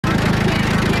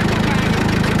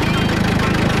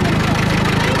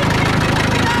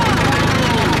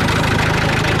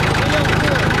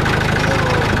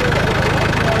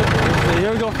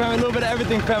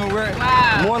everything, family. We're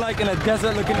more like in a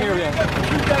desert looking area. We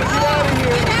gotta get out of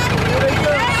here. Here they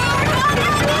go.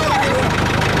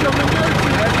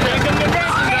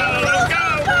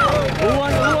 Who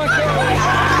wants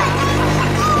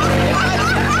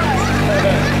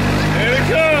Here they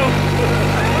go.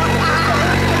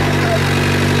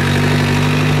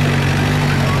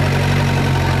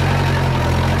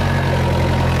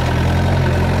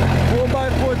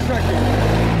 4x4 trekking.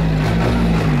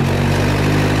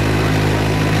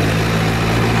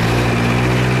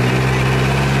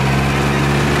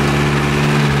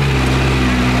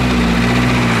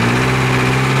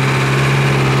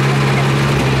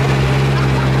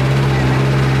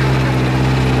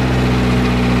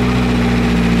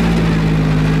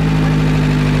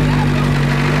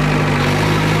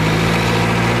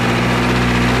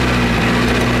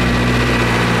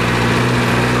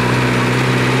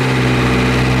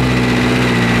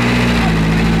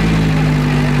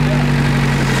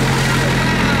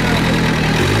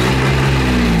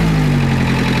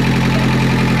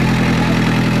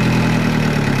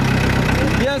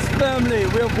 Family,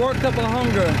 we have worked up a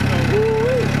hunger.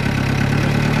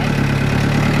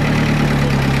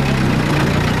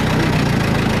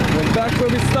 We're back where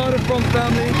we started from,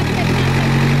 family.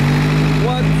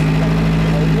 What a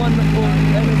wonderful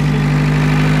energy.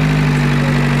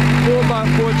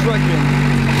 4x4 trekking.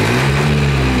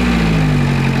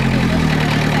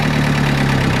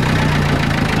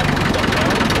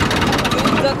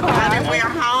 We're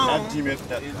home.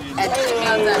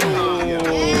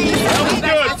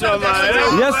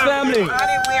 Yes, family.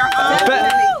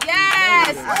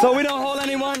 Yes. So we don't hold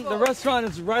anyone. The restaurant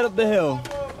is right up the hill.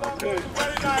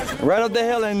 Right up the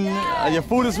hill, and your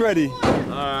food is ready.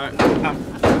 Alright.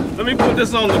 Let me put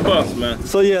this on the bus, man.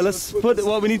 So yeah, let's put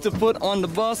what we need to put on the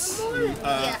bus.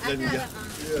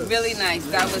 Really nice.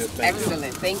 That was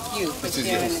excellent. Thank you for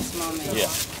sharing this moment. Yeah.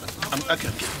 Okay,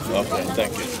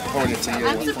 thank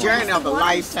you. Journey of a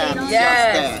lifetime.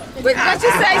 Yes. What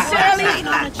you say, Shirley?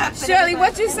 Shirley,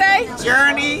 what you say?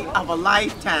 Journey of a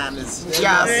lifetime is just.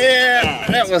 Yeah,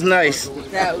 that was nice.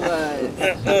 That was.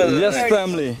 Yes,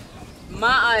 family.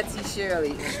 My auntie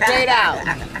Shirley, straight out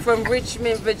from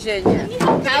Richmond, Virginia.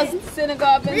 How's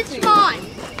Senegal been to you?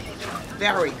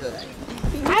 Very good.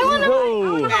 I want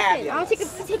to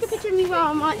take a picture of me while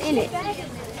I'm in it.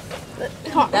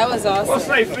 That was awesome. What's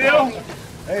say, Phil?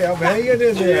 Hey, I'm hanging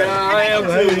in there. Yeah, I am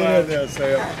too, hanging man. in there,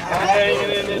 Sam. I'm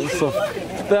hanging in there. So,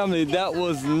 family, that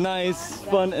was nice,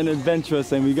 fun, and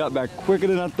adventurous, and we got back quicker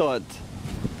than I thought.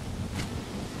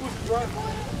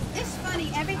 It's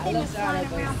funny, everything was flying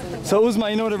around. So, Uzma,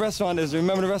 you know where the restaurant is?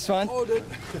 Remember the restaurant?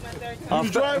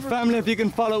 Family, if you can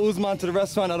follow Uzma to the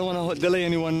restaurant, I don't want to delay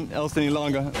anyone else any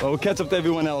longer. We'll catch up to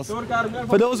everyone else.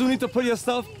 For those who need to put your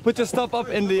stuff up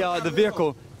in the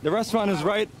vehicle. The restaurant is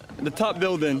right in the top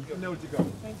building.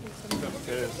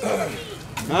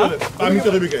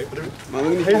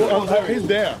 He's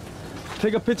there.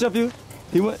 Take a picture of you.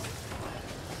 He went.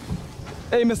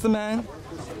 Hey, Mr. Man.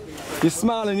 You're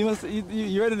smiling.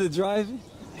 You ready to drive?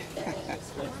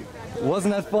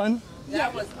 Wasn't that fun?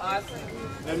 That was awesome.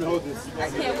 I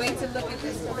can't wait to look at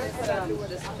this picture.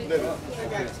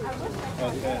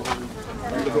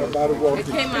 It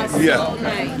came out so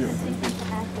nice.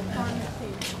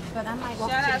 Shout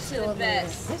out to the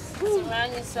best.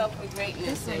 Surround yourself with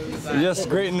greatness, everybody. Yes,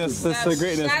 greatness. That's the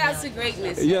greatness. Shout out to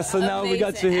greatness. Yes, so now we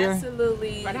got you here.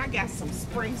 Absolutely. But I got some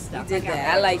spring stuff. You did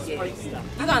that. I like it.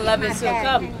 You're going to love it too.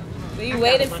 Come. What are you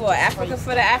waiting for? Africa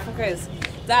for the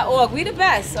Africans.org. We the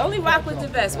best. Only rock with the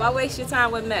best. Why waste your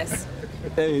time with mess?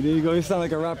 Hey, there you go. You sound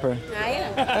like a rapper. I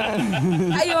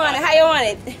am. How you on it? How you on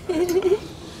it?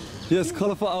 Yes,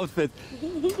 colorful outfit. Do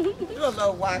a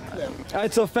little white clip. All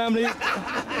right, so family,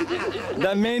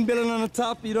 that main building on the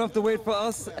top, you don't have to wait for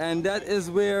us, and that is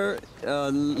where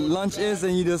lunch is,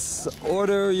 and you just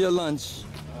order your lunch.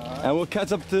 And we'll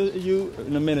catch up to you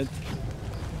in a minute.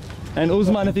 And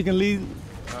Uzman, if you can lead,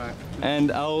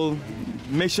 and I'll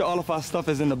make sure all of our stuff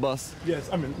is in the bus. Yes,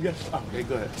 yes. Okay,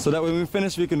 go ahead. So that when we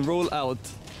finish, we can roll out.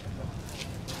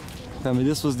 Family,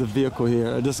 this was the vehicle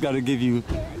here. I just got to give you.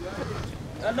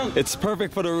 It's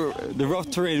perfect for the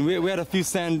rough terrain. We had a few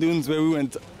sand dunes where we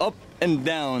went up and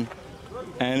down,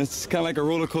 and it's kind of like a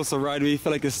roller coaster ride where you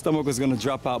feel like your stomach was gonna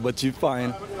drop out, but you're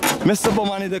fine. Mr.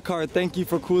 Bomani Dakar, thank you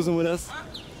for cruising with us.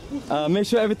 Make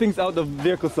sure everything's out the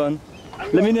vehicle, son.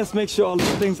 Let me just make sure all the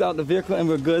things out the vehicle and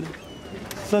we're good.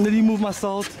 Son, did you move my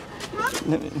salt?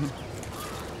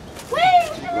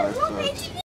 Wait!